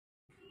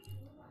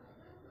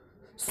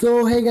सो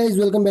है guys,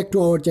 welcome back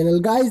to our channel.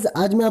 Guys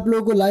आज मैं आप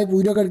लोगों को लाइव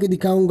वीडियो करके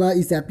दिखाऊंगा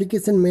इस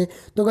एप्लीकेशन में।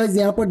 तो गाइज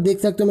यहाँ पर देख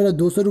सकते हो मेरा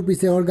 200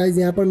 रुपीज़ है और गाइज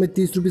यहाँ पर मैं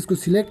 30 रुपीज़ को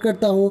सिलेक्ट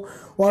करता हूँ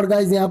और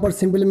गाइज यहाँ पर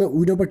सिंपली मैं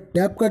वीडियो पर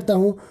टैप करता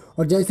हूँ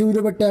और जैसे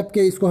वीडियो पर टैप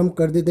किया इसको हम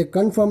कर देते हैं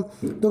कन्फर्म।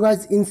 तो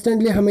गाइज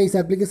इंस्टेंटली हमें इस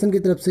एप्लीकेशन की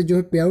तरफ से जो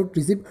है पे आउट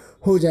रिसीव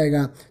हो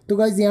जाएगा। तो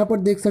गाइज यहाँ पर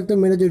देख सकते हो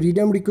मेरा जो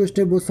रिडीम रिक्वेस्ट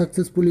है वो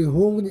सक्सेसफुली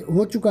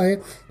हो चुका है।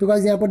 तो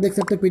गाइज यहाँ पर देख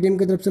सकते हो पेटीएम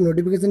की तरफ से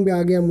नोटिफिकेशन भी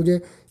आ गया, मुझे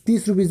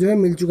 30 रुपीज़ जो है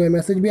मिल चुका है,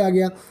 मैसेज भी आ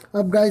गया।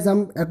 अब गाइज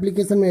हम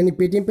एप्लीकेशन में यानी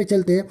पेटीएम पे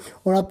चलते हैं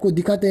और आपको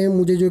दिखाते हैं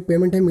मुझे जो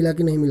पेमेंट है मिला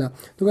कि नहीं मिला।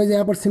 तो गाइज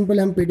यहाँ पर सिंपल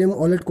हम पेटीएम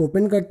वॉलेट को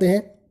ओपन करते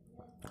हैं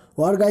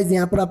और गाइज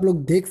यहाँ पर आप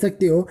लोग देख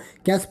सकते हो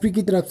कैश फ्री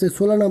की तरफ से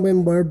 16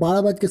 नवंबर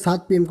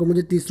 12:07 PM को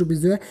मुझे 30 रुपीज़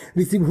जो है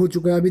रिसीव हो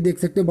चुका है। अभी देख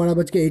सकते हो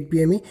 12:08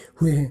 PM ही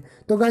हुए हैं।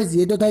 तो गाइज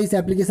ये तो था इस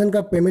एप्लीकेशन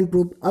का पेमेंट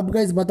प्रूफ। अब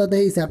गाइज बताते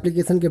हैं इस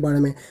एप्लीकेशन के बारे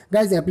में।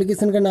 गाइज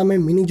एप्लीकेशन का नाम है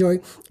मिनीजॉय,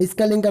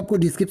 इसका लिंक आपको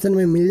डिस्क्रिप्शन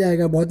में मिल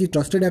जाएगा। बहुत ही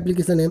ट्रस्टेड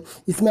एप्लीकेशन है।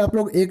 इसमें आप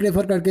लोग एक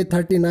रेफर करके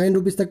 39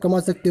 रुपीज़ तक कमा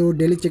सकते हो,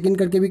 डेली चेक इन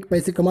करके भी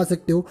पैसे कमा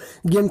सकते हो,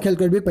 गेम खेल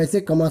कर भी पैसे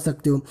कमा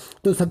सकते हो।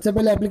 तो सबसे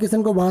पहले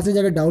एप्लीकेशन को वहाँ से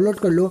जाकर डाउनलोड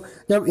कर लो।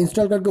 जब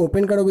इंस्टॉल करके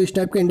ओपन करोगे इस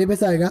टाइप का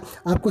इंटरफेस आएगा,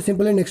 आपको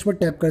सिंपली नेक्स्ट पर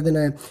टैप कर देना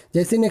है।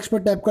 जैसे ही नेक्स्ट पर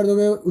टैप कर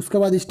दोगे उसके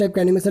बाद इस टाइप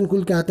का एनिमेशन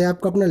खुल के आता है,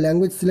 आपको अपना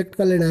लैंग्वेज सिलेक्ट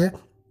कर लेना है,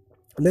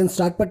 देन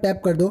स्टार्ट पर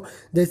टैप कर दो।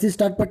 जैसे ही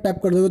स्टार्ट पर टैप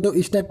कर दोगे तो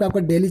इस टाइप का आपका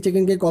डेली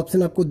चेकिंग का एक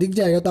ऑप्शन आपको दिख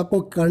जाएगा। तो आपको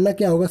करना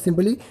क्या होगा,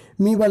 सिंपली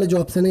मी वाला जो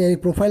ऑप्शन है यानी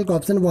प्रोफाइल का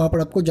ऑप्शन, वहाँ पर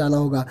आपको जाना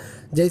होगा।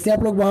 जैसे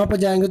आप लोग वहाँ पर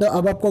जाएंगे तो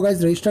अब आपको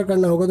गाइस रजिस्टर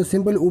करना होगा। तो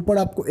सिंपल ऊपर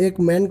आपको एक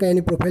मैन का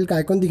यानी प्रोफाइल का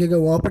आइकन दिखेगा,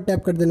 वहाँ पर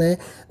टैप कर देना है।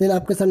 देन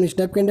आपके सामने इस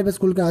टाइप का इंटरफेस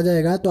खुल के आ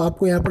जाएगा। तो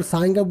आपको यहाँ पर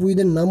साइन अप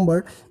विद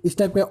नंबर इस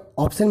टाइप का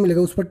ऑप्शन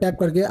मिलेगा, उस पर टैप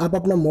करके आप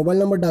अपना मोबाइल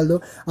नंबर डाल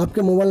दो।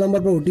 आपके मोबाइल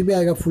नंबर पर OTP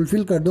आएगा,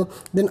 फुलफिल कर दो।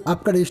 देन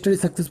आपका रजिस्टर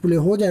सक्सेसफुली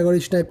हो जाएगा और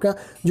इस टाइप का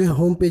जो है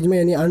होम पेज में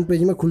यानी अर्न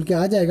पेज में खुल के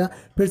आ जाएगा।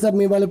 फिर से आप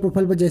मेरे वाले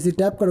प्रोफाइल पर जैसे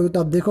टैप करोगे तो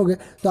आप देखोगे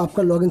तो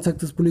आपका लॉगिन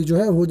सक्सेसफुली जो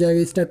है हो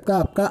जाएगा। इस टाइप का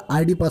आपका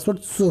ID पासवर्ड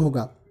शो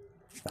होगा।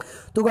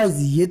 तो गाइज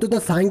ये तो था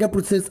साइन का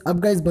प्रोसेस। अब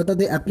गाइज बता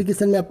दें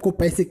एप्लीकेशन में आपको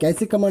पैसे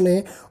कैसे कमाने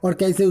हैं और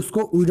कैसे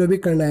उसको विड्रॉ भी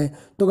करना है।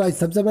 तो गाइज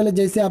सबसे पहले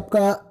जैसे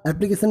आपका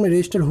एप्लीकेशन में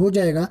रजिस्टर हो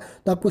जाएगा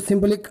तो आपको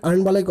सिंपल एक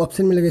अर्न वाला एक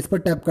ऑप्शन मिलेगा, इस पर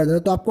टैप कर देना।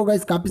 तो आपको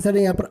गाइज काफ़ी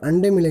सारे यहाँ पर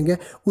अंडे मिलेंगे,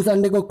 उस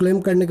अंडे को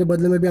क्लेम करने के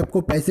बदले में भी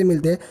आपको पैसे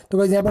मिलते हैं। तो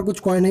गाइज यहाँ पर कुछ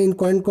कॉइन है, इन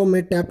कॉइन को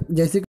मैं टैप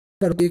जैसे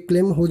करके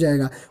क्लेम हो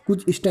जाएगा,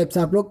 कुछ इस टाइप से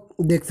आप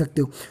लोग देख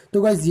सकते हो।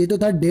 तो गाइज ये तो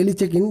था डेली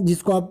चेक इन,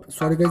 जिसको आप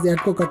सॉरी गाइज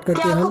ऐड को कट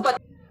करते हैं हम।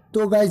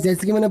 तो गाइज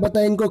जैसे कि मैंने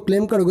बताया इनको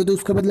क्लेम करोगे तो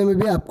उसके बदले में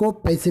भी आपको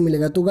पैसे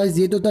मिलेगा। तो गाइज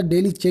ये तो था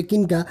डेली चेक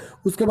इन का।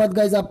 उसके बाद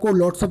गाइज आपको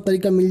लॉट्स ऑफ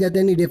तरीका मिल जाते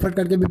हैं, यानी रेफर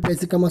करके भी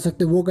पैसे कमा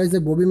सकते हो। वो गाइज है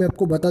वो भी मैं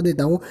आपको बता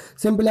देता हूँ।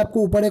 सिंपल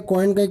आपको ऊपर एक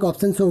कॉइन का एक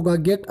ऑप्शन से होगा,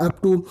 get up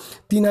to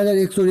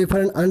 3100 refer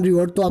and earn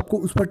reward. तो आपको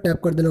उस पर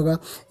टैप कर देना होगा।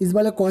 इस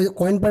वाले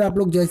कॉइन पर आप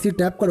लोग जैसे ही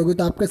टैप करोगे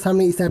तो आपके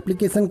सामने इस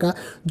एप्लीकेशन का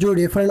जो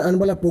रेफर एंड अर्न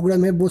वाला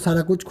प्रोग्राम है वो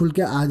सारा कुछ खुल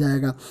के आ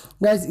जाएगा।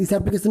 गाइज इस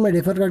एप्लीकेशन में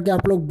रेफर करके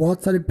आप लोग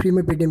बहुत सारे फ्री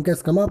में पेटीएम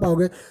कैश कमा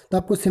पाओगे। तो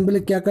आपको सिंपली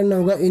क्या करना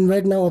होगा,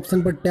 इन्वाइट नाउ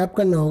ऑप्शन पर टैप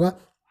करना होगा।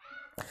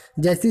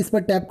 जैसे इस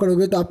पर टैप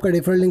करोगे तो आपका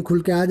रेफर लिंक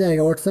खुल के आ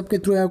जाएगा। व्हाट्सअप के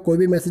थ्रू या कोई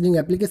भी मैसेजिंग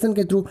एप्लीकेशन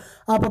के थ्रू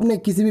आप अपने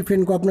किसी भी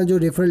फ्रेंड को अपना जो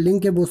रेफर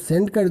लिंक है वो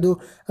सेंड कर दो।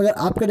 अगर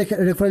आपके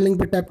रेफर लिंक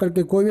पर टैप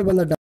करके कोई भी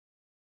बंदा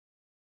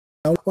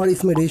और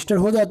इसमें रजिस्टर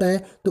हो जाता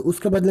है तो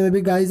उसके बदले में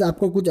भी गाइज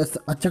आपको कुछ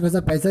अच्छा खासा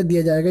पैसा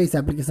दिया जाएगा इस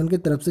एप्लीकेशन की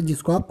तरफ से,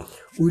 जिसको आप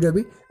विड्रॉ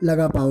भी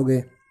लगा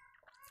पाओगे।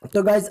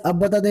 तो गाइज अब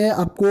बताते हैं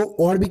आपको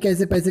और भी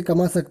कैसे पैसे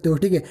कमा सकते हो,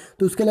 ठीक है।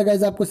 तो उसके लिए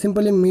गाइज आपको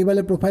सिंपली मी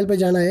वाले प्रोफाइल पे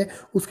जाना है।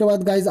 उसके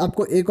बाद गाइज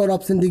आपको एक और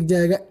ऑप्शन दिख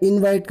जाएगा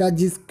इनवाइट का,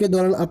 जिसके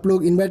दौरान आप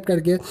लोग इनवाइट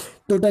करके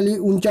टोटली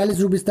 39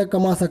 रुपीज़ तक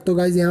कमा सकते हो।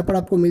 गाइज यहाँ पर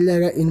आपको मिल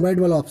जाएगा इनवाइट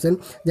वाला ऑप्शन,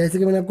 जैसे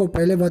कि मैंने आपको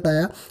पहले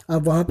बताया।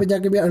 आप वहाँ पे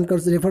जाके भी अर्न कर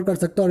रेफर कर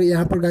सकते हो और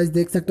यहाँ पर गाइज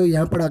देख सकते हो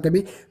यहाँ पर आके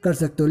भी कर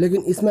सकते हो।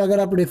 लेकिन इसमें अगर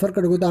आप रेफर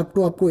करोगे तो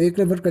आपको एक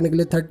रेफर करने के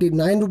लिए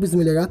 39 रुपीज़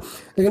मिलेगा।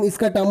 लेकिन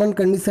इसका टर्म एंड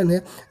कंडीशन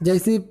है,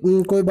 जैसे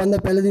कोई बंदा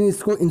पहले दिन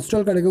इसको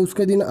इंस्टॉल करेगा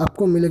उसके दिन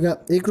आपको मिलेगा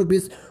 1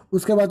 रुपीज़।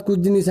 उसके बाद कुछ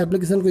दिन इस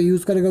एप्लीकेशन को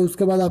यूज़ करेगा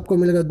उसके बाद आपको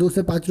मिलेगा 2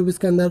 से 5 रुपीज़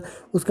के अंदर।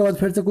 उसके बाद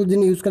फिर से कुछ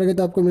दिन यूज़ करेगा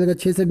तो आपको मिलेगा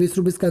 6 से 20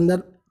 रुपीज़ के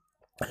अंदर।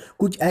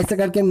 कुछ ऐसा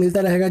करके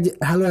मिलता रहेगा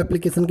हेलो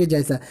एप्लीकेशन के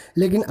जैसा।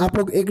 लेकिन आप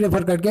लोग एक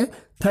रेफर करके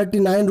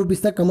 39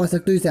 रुपीज़ तक कमा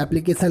सकते हो इस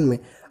एप्लीकेशन में।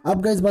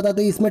 अब गाइस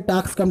बताते हैं इसमें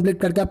टास्क कंप्लीट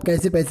करके आप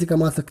कैसे पैसे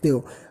कमा सकते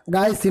हो।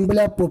 गाइस सिंपली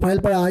आप प्रोफाइल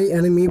पर आए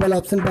यानी मी वाला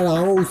ऑप्शन पर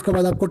आओ, उसके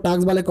बाद आपको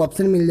टास्क वाला एक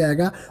ऑप्शन मिल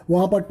जाएगा,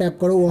 वहाँ पर टैप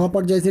करो। वहाँ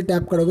पर जैसे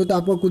टैप करोगे तो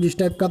आपको कुछ इस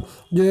टाइप का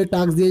जो है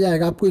टास्क दिया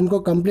जाएगा, आपको इनको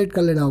कंप्लीट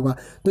कर लेना होगा।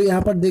 तो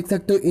यहाँ पर देख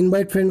सकते हो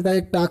इनवाइट फ्रेंड का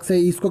एक टास्क है,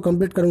 इसको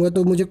कंप्लीट करूँगा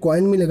तो मुझे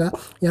कॉइन मिलेगा।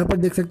 यहाँ पर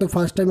देख सकते हो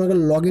फर्स्ट टाइम अगर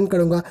लॉगिन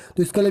करूँगा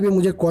तो इसके लिए भी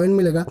मुझे कॉइन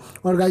मिलेगा।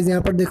 और गाइज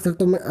यहाँ पर देख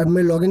सकते हो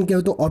मैं लॉगिन किया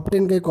हूँ तो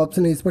ऑप्ट-इन का एक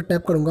ऑप्शन है, इस पर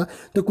टैप करूँगा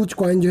तो कुछ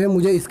कॉइन जो है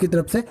मुझे इसकी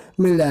तरफ से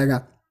मिल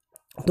जाएगा।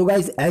 तो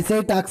गाइस ऐसे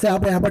ही टास्क से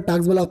आप यहाँ पर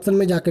टास्क वाला ऑप्शन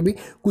में जाके भी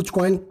कुछ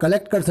कॉइन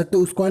कलेक्ट कर सकते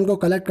हो। उस कॉइन को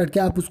कलेक्ट करके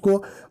आप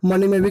उसको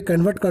मनी में भी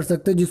कन्वर्ट कर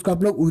सकते हो, जिसको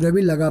आप लोग उधर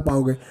भी लगा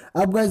पाओगे।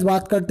 अब गाइस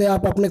बात करते हैं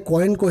आप अपने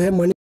कॉइन को है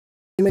मनी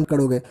में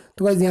करोगे।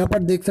 तो गाइज यहाँ पर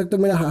देख सकते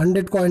हो मेरा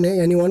 100 कॉइन है,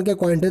 यानी 1 के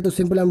कॉइन है। तो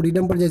सिंपल हम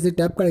रिडीम पर जैसे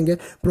टैप करेंगे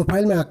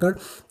प्रोफाइल में आकर,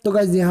 तो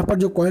गाइज यहाँ पर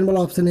जो कॉइन वाला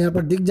ऑप्शन है यहाँ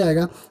पर दिख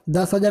जाएगा।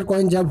 10,000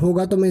 कॉइन जब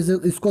होगा तो मैं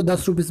इसको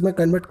 10 रुपीज़ में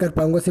कन्वर्ट कर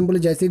पाऊंगा। सिंपली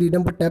जैसे ही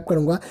रिडीम पर टैप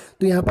करूँगा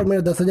तो यहाँ पर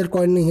मेरा 10,000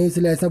 कॉइन नहीं है,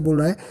 इसलिए ऐसा बोल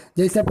रहा है।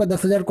 जैसे आपका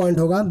 10,000 कॉइन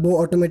होगा वो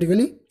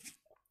ऑटोमेटिकली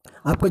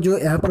आपका जो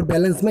यहाँ पर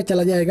बैलेंस में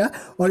चला जाएगा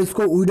और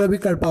इसको विड्रॉ भी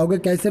कर पाओगे।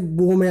 कैसे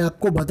वो मैं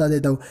आपको बता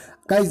देता हूँ।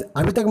 गाइज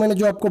अभी तक मैंने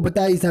जो आपको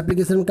बताया इस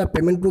एप्लीकेशन का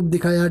पेमेंट प्रूफ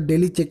दिखाया,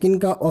 डेली चेक इन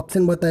का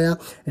ऑप्शन बताया,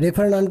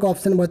 रेफर अर्न का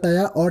ऑप्शन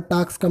बताया और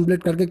टास्क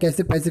कंप्लीट करके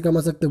कैसे पैसे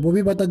कमा सकते हो वो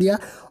भी बता दिया,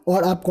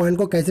 और आप कॉइन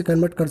को कैसे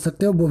कन्वर्ट कर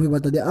सकते हो वो भी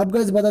बता दिया। अब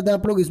गाइज बताते हैं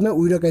आप लोग इसमें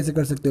विड्रॉ कैसे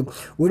कर सकते हो।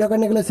 विड्रॉ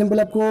करने के लिए सिंपल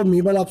आपको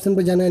मी वाला ऑप्शन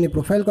पर जाना है, यानी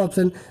प्रोफाइल का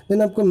ऑप्शन।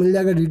 देन आपको मिल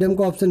जाएगा रिडीम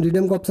का ऑप्शन।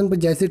 रिडीम का ऑप्शन पर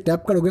जैसे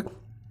टैप करोगे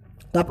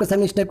तो आपके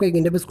सामने इस टाइप का एक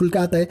इंटरफेस खुल के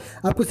आता है।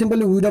 आपको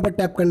सिंपली विड्रॉ पर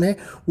टैप करना है।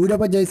 विड्रॉ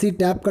पर जैसे ही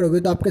टैप करोगे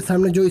तो आपके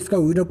सामने जो इसका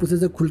विड्रॉ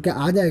प्रोसेसर खुल के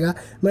आ जाएगा।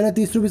 मैंने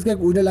 30 रुपीज़ का एक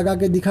विड्रॉ लगा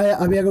के दिखाया।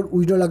 अभी अगर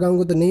विड्रॉ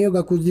लगाऊंगा तो नहीं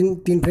होगा, कुछ दिन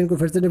 3 फ्रेंड को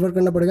फिर से रेफर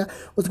करना पड़ेगा,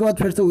 उसके बाद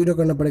फिर से विड्रॉ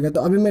करना पड़ेगा।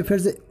 तो अभी मैं फिर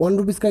से 1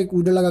 रुपीज़ का एक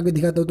विड्रॉ लगा के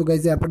दिखाता हूँ। तो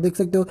गाइस यहाँ पर देख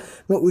सकते हो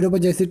मैं विड्रॉ पर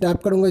जैसे ही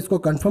टैप करूँगा, इसको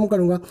कन्फर्म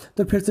करूँगा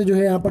तो फिर से जो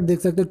है यहाँ पर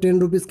देख सकते हो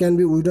 10 रुपीज़ कैन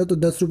भी विड्रॉ, तो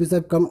 10 रुपीज़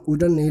से कम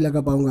विड्रॉ नहीं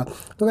लगा पाऊंगा।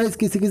 तो गाइस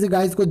किसी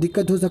गाइस को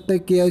दिक्कत हो सकता है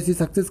KYC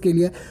सक्सेस के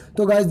लिए।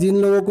 तो गाइस जिन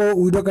लोगों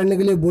को विड्रॉ करने के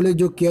लिए बोले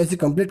जो KYC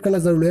कंप्लीट करना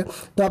जरूरी है,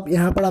 तो आप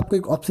यहाँ पर आपको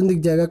एक ऑप्शन दिख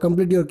जाएगा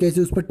कंप्लीट योर KYC,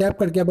 उस पर टैप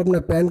करके आप अपना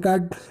पैन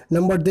कार्ड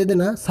नंबर दे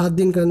देना। 7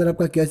 दिन के अंदर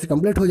आपका KYC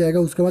कंप्लीट हो जाएगा,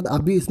 उसके बाद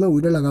आप भी इसमें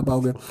विड्रॉ लगा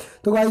पाओगे।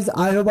 तो गाइस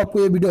आई होप आपको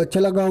ये वीडियो अच्छा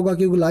लगा होगा,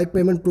 क्योंकि लाइव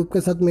पेमेंट प्रूफ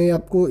के साथ मैं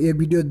आपको ये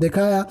वीडियो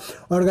दिखाया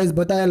और गाइस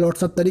बताया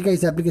लॉट्स ऑफ तरीका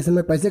इस एप्लीकेशन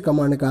में पैसे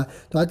कमाने का।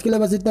 तो आज के लिए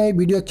बस इतना ही।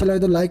 वीडियो अच्छा लगे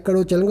तो लाइक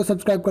करो, चैनल को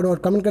सब्सक्राइब करो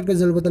और कमेंट करके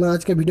जरूर बताना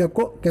आज का वीडियो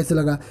आपको कैसे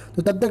लगा।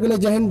 तो तब तक के लिए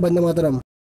जय हिंद, वंदे मातरम।